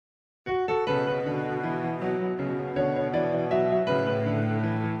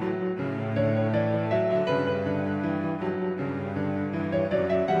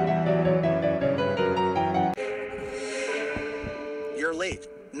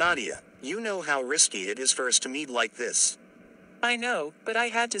Nadia, you know how risky it is for us to meet like this. I know, but I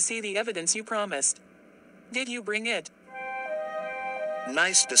had to see the evidence you promised. Did you bring it?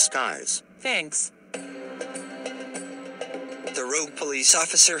 Nice disguise. Thanks. The rogue police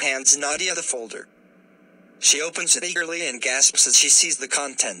officer hands Nadia the folder. She opens it eagerly and gasps as she sees the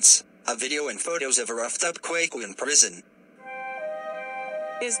contents, a video and photos of a roughed-up Kwaku in prison.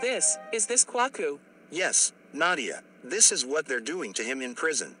 Is this Kwaku? Yes, Nadia, this is what they're doing to him in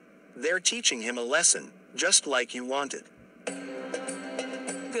prison. They're teaching him a lesson, just like you wanted.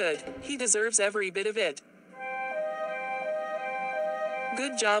 Good, he deserves every bit of it.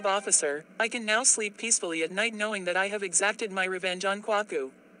 Good job, officer. I can now sleep peacefully at night knowing that I have exacted my revenge on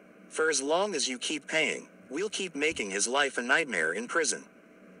Kwaku. For as long as you keep paying, we'll keep making his life a nightmare in prison.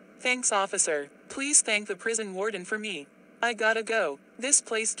 Thanks, officer. Please thank the prison warden for me. I gotta go. This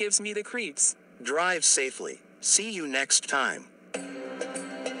place gives me the creeps. Drive safely. See you next time.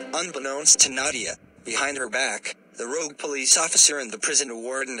 Unbeknownst to Nadia, behind her back, the rogue police officer and the prison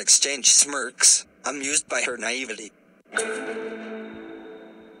warden exchange smirks, amused by her naivety.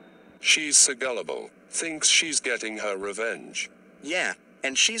 She's so gullible, thinks she's getting her revenge. Yeah,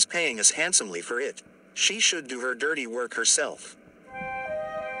 and she's paying us handsomely for it. She should do her dirty work herself.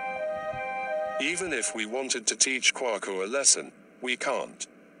 Even if we wanted to teach Kwaku a lesson, we can't.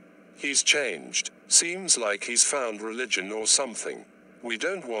 He's changed, seems like he's found religion or something. We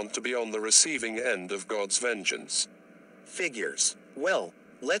don't want to be on the receiving end of God's vengeance. Figures. Well,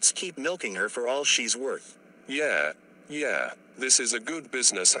 let's keep milking her for all she's worth. Yeah, this is a good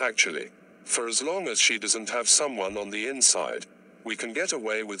business actually. For as long as she doesn't have someone on the inside, we can get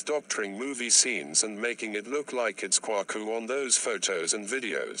away with doctoring movie scenes and making it look like it's Kwaku on those photos and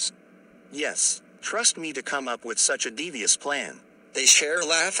videos. Yes, trust me to come up with such a devious plan. They share a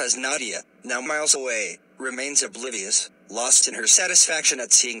laugh as Nadia, now miles away, remains oblivious, lost in her satisfaction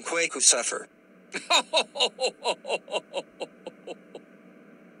at seeing Kwaku suffer.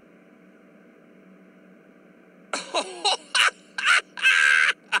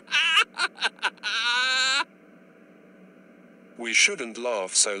 We shouldn't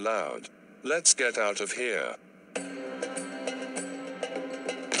laugh so loud. Let's get out of here.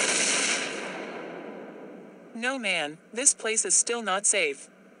 No man, this place is still not safe.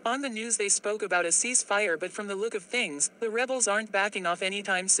 On the news they spoke about a ceasefire, but from the look of things, the rebels aren't backing off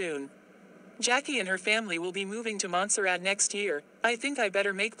anytime soon. Jackie and her family will be moving to Montserrat next year. I think I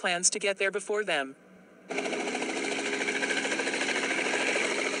better make plans to get there before them.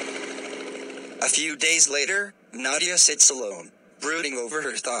 A few days later, Nadia sits alone, brooding over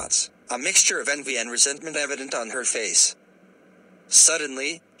her thoughts, a mixture of envy and resentment evident on her face.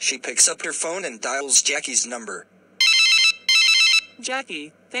 Suddenly, she picks up her phone and dials Jackie's number.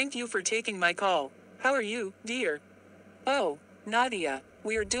 Jackie, thank you for taking my call. How are you, dear? Oh, Nadia,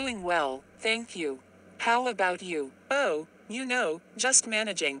 we're doing well, thank you. How about you? Oh, just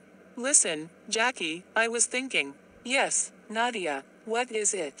managing. Listen, Jackie, I was thinking. Yes, Nadia, what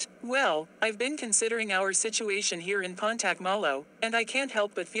is it? Well, I've been considering our situation here in Pontac Malo, and I can't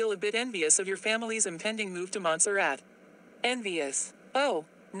help but feel a bit envious of your family's impending move to Montserrat. Envious? Oh,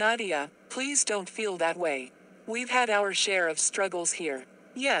 Nadia, please don't feel that way. We've had our share of struggles here.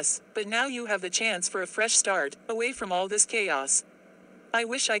 Yes, but now you have the chance for a fresh start, away from all this chaos. I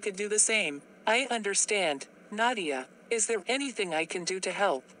wish I could do the same. I understand, Nadia. Is there anything I can do to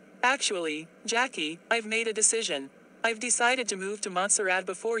help? Actually, Jackie, I've made a decision. I've decided to move to Montserrat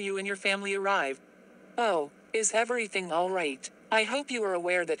before you and your family arrive. Oh, is everything all right? I hope you are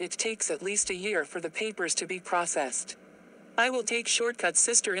aware that it takes at least a year for the papers to be processed. I will take shortcuts,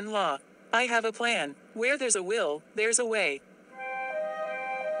 sister-in-law. I have a plan. Where there's a will, there's a way.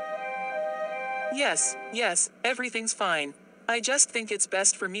 Yes, everything's fine. I just think it's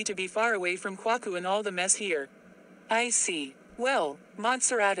best for me to be far away from Kwaku and all the mess here. I see. Well,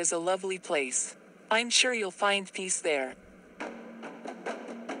 Montserrat is a lovely place. I'm sure you'll find peace there.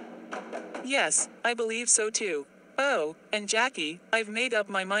 Yes, I believe so too. Oh, and Jackie, I've made up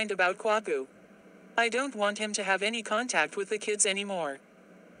my mind about Kwaku. I don't want him to have any contact with the kids anymore.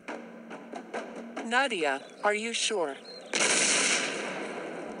 Nadia, are you sure?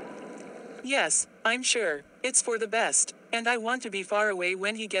 Yes, I'm sure. It's for the best, and I want to be far away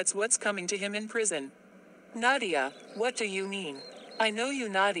when he gets what's coming to him in prison. Nadia, what do you mean? I know you,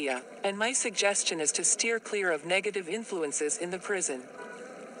 Nadia, and my suggestion is to steer clear of negative influences in the prison.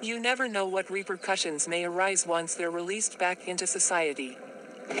 You never know what repercussions may arise once they're released back into society.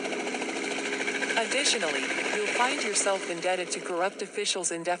 Additionally, you'll find yourself indebted to corrupt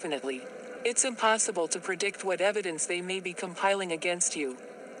officials indefinitely. It's impossible to predict what evidence they may be compiling against you.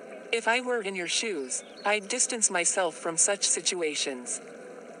 If I were in your shoes, I'd distance myself from such situations.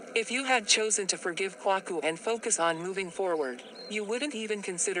 If you had chosen to forgive Kwaku and focus on moving forward, you wouldn't even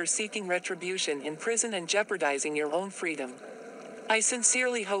consider seeking retribution in prison and jeopardizing your own freedom. I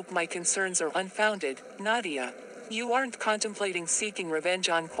sincerely hope my concerns are unfounded, Nadia. You aren't contemplating seeking revenge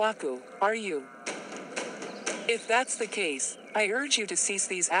on Kwaku, are you? If that's the case, I urge you to cease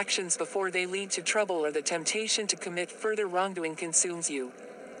these actions before they lead to trouble or the temptation to commit further wrongdoing consumes you.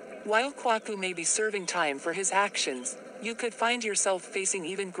 While Kwaku may be serving time for his actions, you could find yourself facing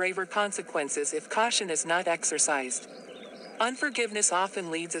even graver consequences if caution is not exercised. Unforgiveness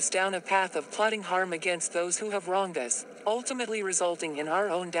often leads us down a path of plotting harm against those who have wronged us, ultimately resulting in our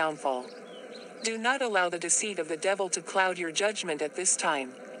own downfall. Do not allow the deceit of the devil to cloud your judgment at this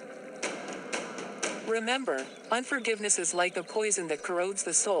time. Remember, unforgiveness is like a poison that corrodes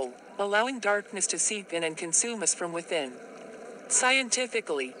the soul, allowing darkness to seep in and consume us from within.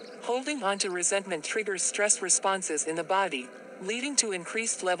 Scientifically, holding on to resentment triggers stress responses in the body, leading to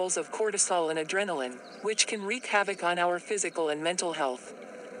increased levels of cortisol and adrenaline, which can wreak havoc on our physical and mental health.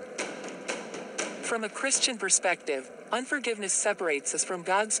 From a Christian perspective, unforgiveness separates us from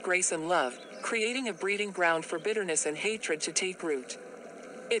God's grace and love, creating a breeding ground for bitterness and hatred to take root.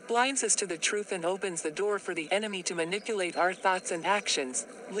 It blinds us to the truth and opens the door for the enemy to manipulate our thoughts and actions,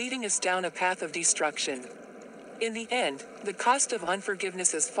 leading us down a path of destruction. In the end, the cost of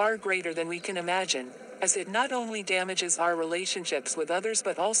unforgiveness is far greater than we can imagine, as it not only damages our relationships with others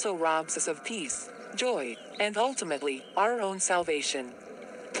but also robs us of peace, joy, and ultimately, our own salvation.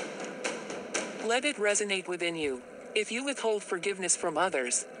 Let it resonate within you. If you withhold forgiveness from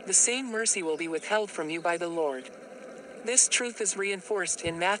others, the same mercy will be withheld from you by the Lord. This truth is reinforced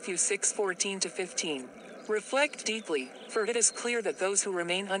in Matthew 6:14-15. Reflect deeply, for it is clear that those who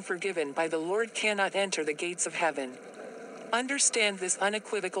remain unforgiven by the Lord cannot enter the gates of heaven. Understand this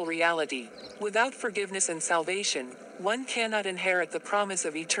unequivocal reality. Without forgiveness and salvation, one cannot inherit the promise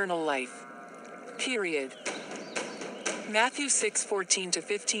of eternal life. Period. Matthew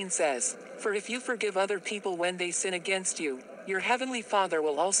 6:14-15 says, "For if you forgive other people when they sin against you, your heavenly Father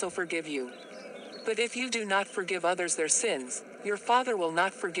will also forgive you. But if you do not forgive others their sins, your Father will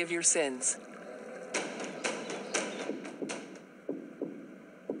not forgive your sins."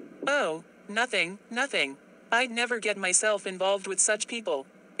 Oh, nothing. I'd never get myself involved with such people.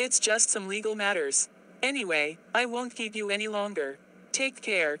 It's just some legal matters. Anyway, I won't keep you any longer. Take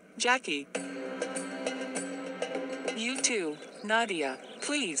care, Jackie. You too, Nadia.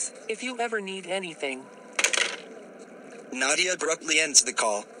 Please, if you ever need anything. Nadia abruptly ends the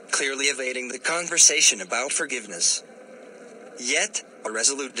call, clearly evading the conversation about forgiveness. Yet, a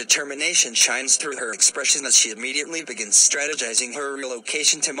resolute determination shines through her expression as she immediately begins strategizing her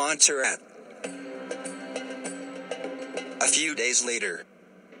relocation to Montserrat. A few days later.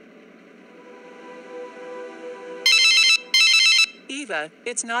 Eva,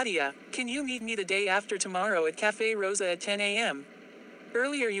 it's Nadia. Can you meet me the day after tomorrow at Cafe Rosa at 10 a.m.?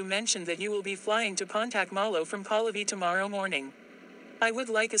 Earlier you mentioned that you will be flying to Pontac Malo from Pahlavi tomorrow morning. I would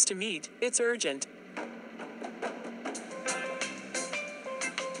like us to meet. It's urgent.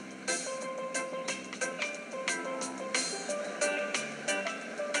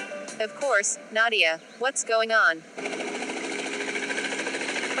 Of course, Nadia. What's going on?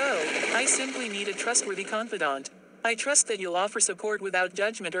 Oh, I simply need a trustworthy confidant. I trust that you'll offer support without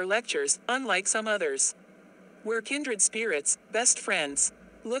judgment or lectures, unlike some others. We're kindred spirits, best friends.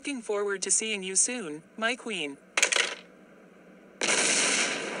 Looking forward to seeing you soon, my queen.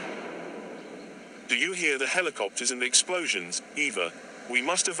 Do you hear the helicopters and explosions, Eva? We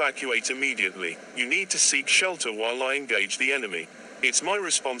must evacuate immediately. You need to seek shelter while I engage the enemy. It's my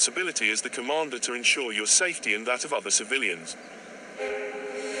responsibility as the commander to ensure your safety and that of other civilians.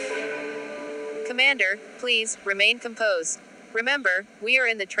 Commander, please, remain composed. Remember, we are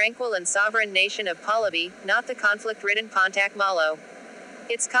in the tranquil and sovereign nation of Pahlavi, not the conflict-ridden Pontac Malo.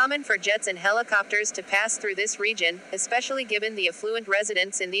 It's common for jets and helicopters to pass through this region, especially given the affluent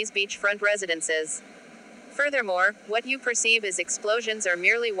residents in these beachfront residences. Furthermore, what you perceive as explosions are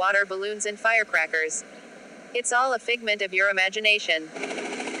merely water balloons and firecrackers. It's all a figment of your imagination.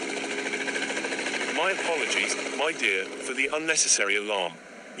 My apologies, my dear, for the unnecessary alarm.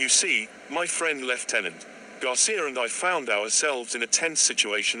 You see, my friend Lieutenant Garcia and I found ourselves in a tense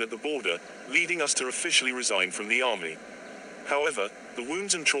situation at the border, leading us to officially resign from the army. However, the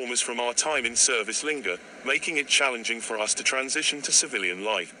wounds and traumas from our time in service linger, making it challenging for us to transition to civilian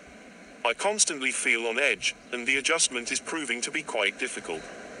life. I constantly feel on edge, and the adjustment is proving to be quite difficult.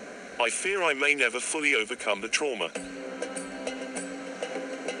 I fear I may never fully overcome the trauma.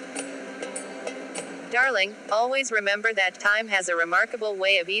 Darling, always remember that time has a remarkable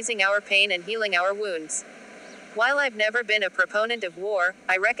way of easing our pain and healing our wounds. While I've never been a proponent of war,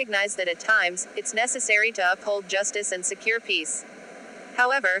 I recognize that at times, it's necessary to uphold justice and secure peace.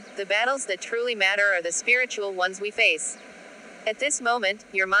 However, the battles that truly matter are the spiritual ones we face. At this moment,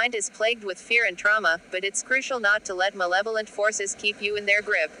 your mind is plagued with fear and trauma, but it's crucial not to let malevolent forces keep you in their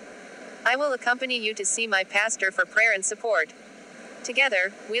grip. I will accompany you to see my pastor for prayer and support.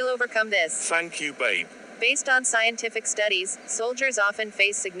 Together, we'll overcome this. Thank you, babe. Based on scientific studies, soldiers often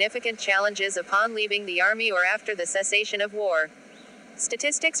face significant challenges upon leaving the army or after the cessation of war.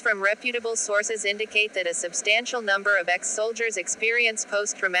 Statistics from reputable sources indicate that a substantial number of ex-soldiers experience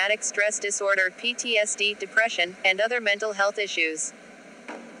post-traumatic stress disorder (PTSD), depression, and other mental health issues.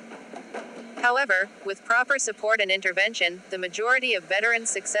 However, with proper support and intervention, the majority of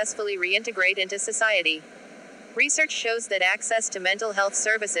veterans successfully reintegrate into society. Research shows that access to mental health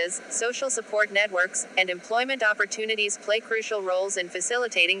services, social support networks, and employment opportunities play crucial roles in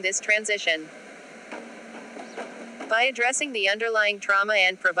facilitating this transition. By addressing the underlying trauma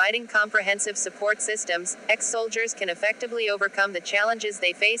and providing comprehensive support systems, ex-soldiers can effectively overcome the challenges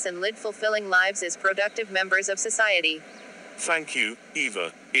they face and lead fulfilling lives as productive members of society. Thank you,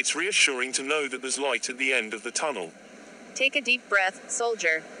 Eva. It's reassuring to know that there's light at the end of the tunnel. Take a deep breath,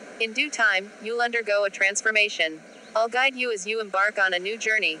 soldier. In due time, you'll undergo a transformation. I'll guide you as you embark on a new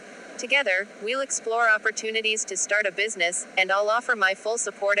journey. Together, we'll explore opportunities to start a business, and I'll offer my full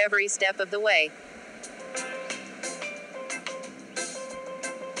support every step of the way.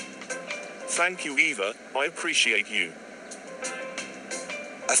 Thank you, Eva. I appreciate you.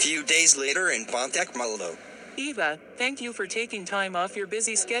 A few days later in Pontiac, Malo. Eva, thank you for taking time off your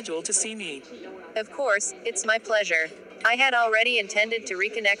busy schedule to see me. Of course, it's my pleasure. I had already intended to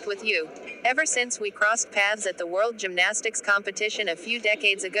reconnect with you. Ever since we crossed paths at the World Gymnastics competition a few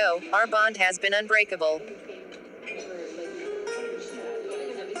decades ago, our bond has been unbreakable.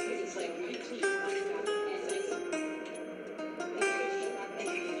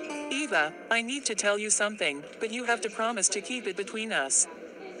 Eva, I need to tell you something, but you have to promise to keep it between us.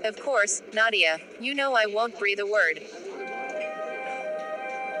 Of course, Nadia. You know I won't breathe a word.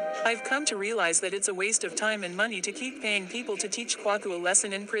 I've come to realize that it's a waste of time and money to keep paying people to teach Kwaku a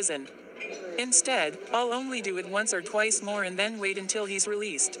lesson in prison. Instead, I'll only do it once or twice more and then wait until he's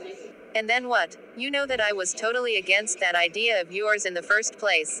released. And then what? You know that I was totally against that idea of yours in the first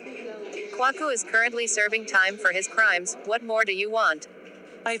place. Kwaku is currently serving time for his crimes. What more do you want?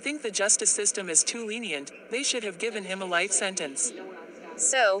 I think the justice system is too lenient. They should have given him a life sentence.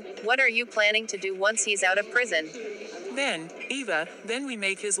 So, what are you planning to do once he's out of prison? Then, Eva, then we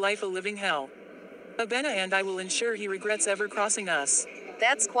make his life a living hell. Abena and I will ensure he regrets ever crossing us.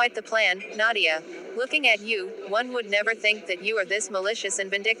 That's quite the plan, Nadia. Looking at you, one would never think that you are this malicious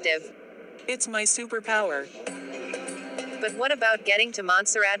and vindictive. It's my superpower. But what about getting to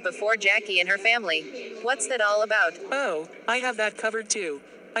Montserrat before Jackie and her family? What's that all about? Oh, I have that covered too.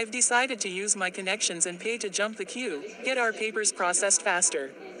 I've decided to use my connections and pay to jump the queue, get our papers processed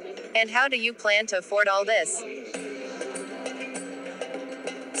faster. And how do you plan to afford all this?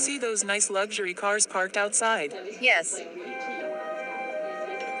 See those nice luxury cars parked outside? Yes.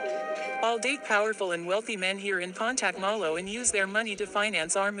 I'll date powerful and wealthy men here in Pontiac Malo and use their money to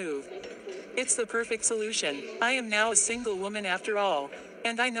finance our move. It's the perfect solution. I am now a single woman after all.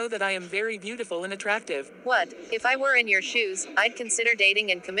 And I know that I am very beautiful and attractive. What? If I were in your shoes, I'd consider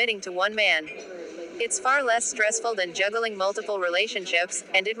dating and committing to one man. It's far less stressful than juggling multiple relationships,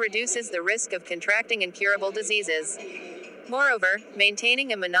 and it reduces the risk of contracting incurable diseases. Moreover,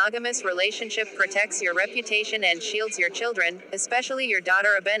 maintaining a monogamous relationship protects your reputation and shields your children, especially your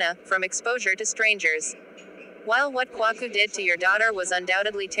daughter Abena, from exposure to strangers. While what Kwaku did to your daughter was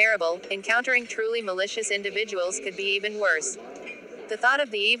undoubtedly terrible, encountering truly malicious individuals could be even worse. The thought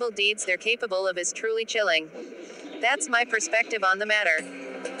of the evil deeds they're capable of is truly chilling. That's my perspective on the matter.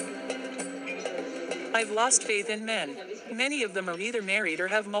 I've lost faith in men. Many of them are either married or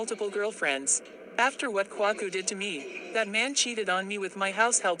have multiple girlfriends. After what Kwaku did to me, that man cheated on me with my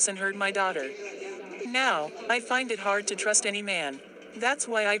house helps and hurt my daughter. Now, I find it hard to trust any man. That's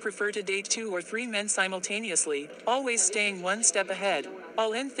why I prefer to date 2 or 3 men simultaneously, always staying one step ahead.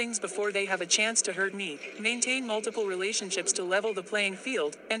 I'll end things before they have a chance to hurt me, maintain multiple relationships to level the playing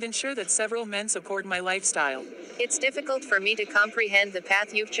field, and ensure that several men support my lifestyle. It's difficult for me to comprehend the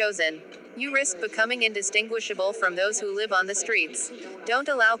path you've chosen. You risk becoming indistinguishable from those who live on the streets. Don't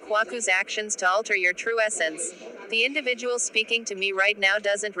allow Kwaku's actions to alter your true essence. The individual speaking to me right now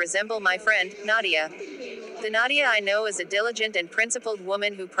doesn't resemble my friend, Nadia. The Nadia I know is a diligent and principled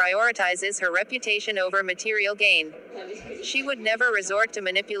woman who prioritizes her reputation over material gain. She would never resort to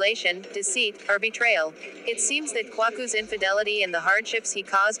manipulation, deceit, or betrayal. It seems that Kwaku's infidelity and the hardships he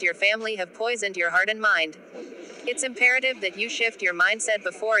caused your family have poisoned your heart and mind. It's imperative that you shift your mindset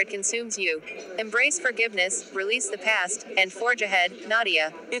before it consumes you. Embrace forgiveness, release the past, and forge ahead,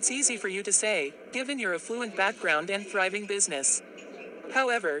 Nadia. It's easy for you to say, given your affluent background and thriving business.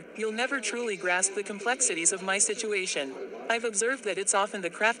 However, you'll never truly grasp the complexities of my situation. I've observed that it's often the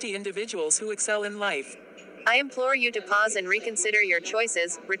crafty individuals who excel in life. I implore you to pause and reconsider your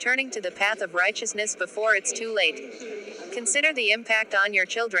choices, returning to the path of righteousness before it's too late. Consider the impact on your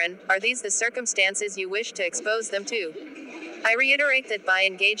children. Are these the circumstances you wish to expose them to? I reiterate that by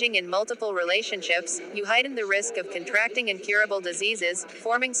engaging in multiple relationships, you heighten the risk of contracting incurable diseases,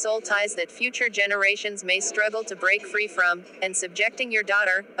 forming soul ties that future generations may struggle to break free from, and subjecting your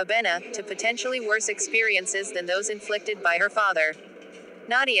daughter, Abena, to potentially worse experiences than those inflicted by her father.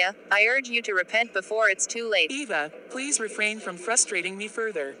 Nadia, I urge you to repent before it's too late. Eva, please refrain from frustrating me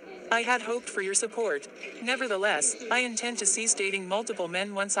further. I had hoped for your support. Nevertheless, I intend to cease dating multiple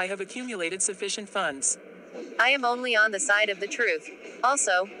men once I have accumulated sufficient funds. I am only on the side of the truth.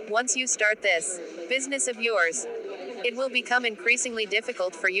 Also, once you start this business of yours, it will become increasingly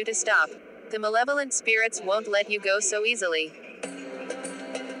difficult for you to stop. The malevolent spirits won't let you go so easily.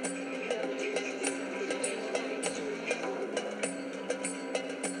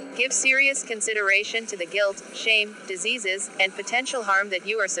 Give serious consideration to the guilt, shame, diseases, and potential harm that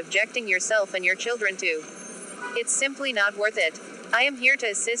you are subjecting yourself and your children to. It's simply not worth it. I am here to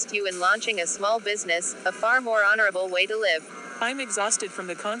assist you in launching a small business, a far more honorable way to live. I'm exhausted from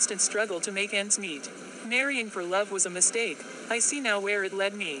the constant struggle to make ends meet. Marrying for love was a mistake. I see now where it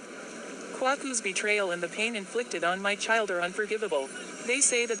led me. Kwaku's betrayal and the pain inflicted on my child are unforgivable. They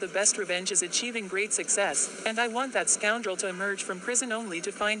say that the best revenge is achieving great success, and I want that scoundrel to emerge from prison only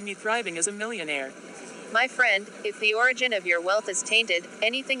to find me thriving as a millionaire. My friend, if the origin of your wealth is tainted,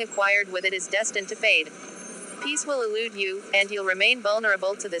 anything acquired with it is destined to fade. Peace will elude you, and you'll remain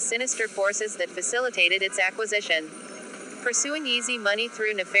vulnerable to the sinister forces that facilitated its acquisition. Pursuing easy money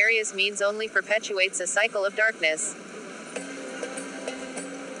through nefarious means only perpetuates a cycle of darkness.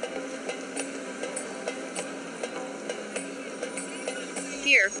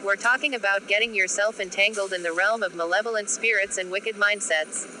 Here, we're talking about getting yourself entangled in the realm of malevolent spirits and wicked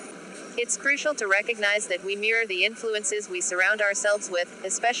mindsets. It's crucial to recognize that we mirror the influences we surround ourselves with,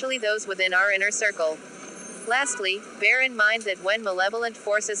 especially those within our inner circle. Lastly, bear in mind that when malevolent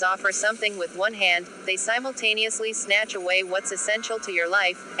forces offer something with one hand, they simultaneously snatch away what's essential to your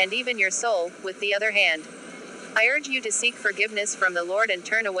life, and even your soul, with the other hand. I urge you to seek forgiveness from the Lord and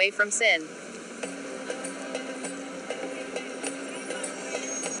turn away from sin.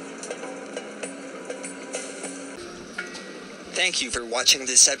 Thank you for watching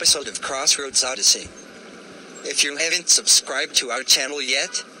this episode of Crossroads Odyssey. If you haven't subscribed to our channel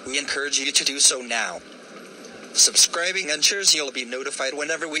yet, we encourage you to do so now. Subscribing ensures you'll be notified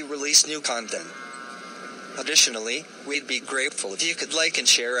whenever we release new content. Additionally, we'd be grateful if you could like and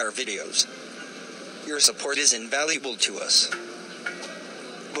share our videos. Your support is invaluable to us.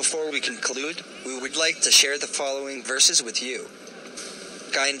 Before we conclude, we would like to share the following verses with you.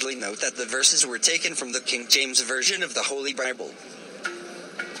 Kindly note that the verses were taken from the King James Version of the Holy Bible.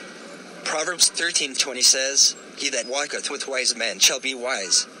 Proverbs 13:20 says, "He that walketh with wise men shall be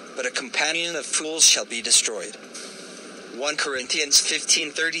wise, but a companion of fools shall be destroyed." 1 Corinthians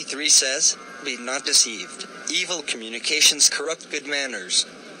 15:33 says, "Be not deceived. Evil communications corrupt good manners."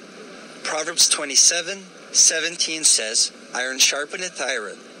 Proverbs 27:17 says, "Iron sharpeneth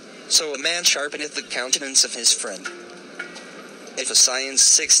iron, so a man sharpeneth the countenance of his friend." Ephesians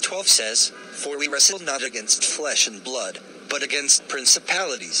 6:12 says, "For we wrestle not against flesh and blood, but against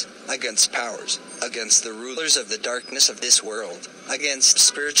principalities, against powers, against the rulers of the darkness of this world, against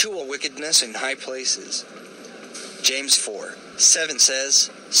spiritual wickedness in high places." James 4:7 says,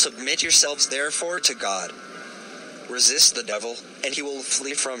 "Submit yourselves therefore to God. Resist the devil, and he will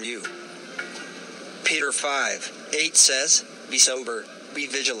flee from you." Peter 5:8 says, "Be sober, be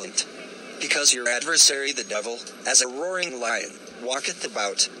vigilant, because your adversary the devil, as a roaring lion, walketh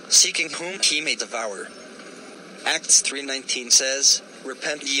about, seeking whom he may devour." Acts 3:19 says,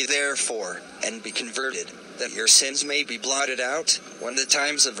 "Repent ye therefore, and be converted, that your sins may be blotted out, when the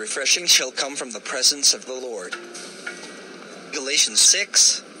times of refreshing shall come from the presence of the Lord." Galatians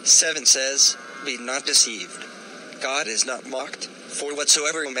 6:7 says, "Be not deceived. God is not mocked, for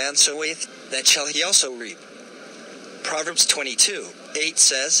whatsoever a man soweth, that shall he also reap." Proverbs 22:8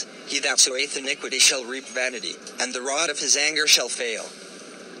 says, "He that soweth iniquity shall reap vanity, and the rod of his anger shall fail."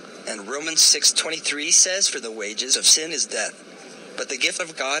 And Romans 6:23 says, "For the wages of sin is death, but the gift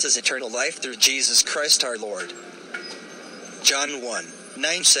of God is eternal life through Jesus Christ our Lord." John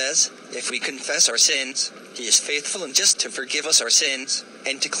 1:9 says, "If we confess our sins, he is faithful and just to forgive us our sins,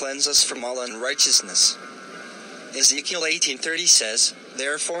 and to cleanse us from all unrighteousness." Ezekiel 18:30 says,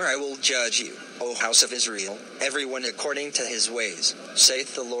 "Therefore I will judge you, O house of Israel, everyone according to his ways,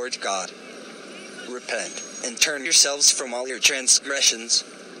 saith the Lord God. Repent, and turn yourselves from all your transgressions,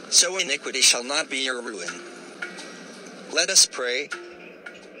 so iniquity shall not be your ruin." Let us pray.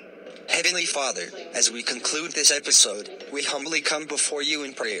 Heavenly Father, as we conclude this episode, we humbly come before you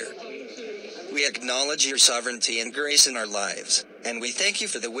in prayer. We acknowledge your sovereignty and grace in our lives, and we thank you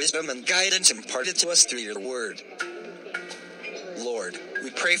for the wisdom and guidance imparted to us through your word. Lord,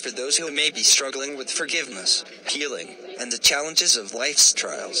 we pray for those who may be struggling with forgiveness, healing, and the challenges of life's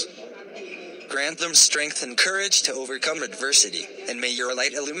trials. Grant them strength and courage to overcome adversity, and may your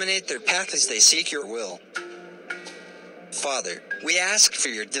light illuminate their path as they seek your will. Father, we ask for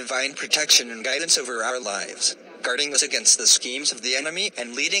your divine protection and guidance over our lives, guarding us against the schemes of the enemy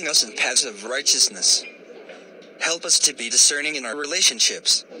and leading us in paths of righteousness. Help us to be discerning in our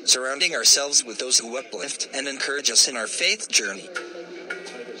relationships, surrounding ourselves with those who uplift and encourage us in our faith journey.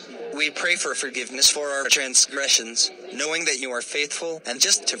 We pray for forgiveness for our transgressions, knowing that you are faithful and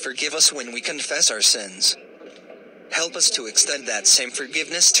just to forgive us when we confess our sins. Help us to extend that same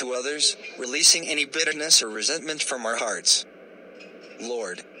forgiveness to others, releasing any bitterness or resentment from our hearts.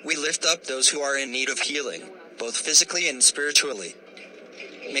 Lord, we lift up those who are in need of healing, both physically and spiritually.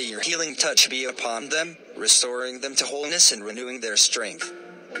 May your healing touch be upon them, restoring them to wholeness and renewing their strength.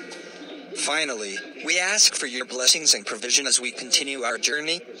 Finally, we ask for your blessings and provision as we continue our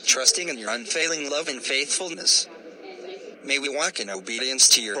journey, trusting in your unfailing love and faithfulness. May we walk in obedience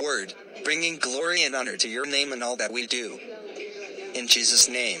to your word, bringing glory and honor to your name in all that we do. In Jesus'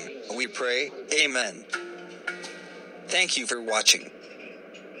 name, we pray, Amen. Thank you for watching.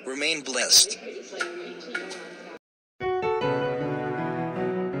 Remain blessed.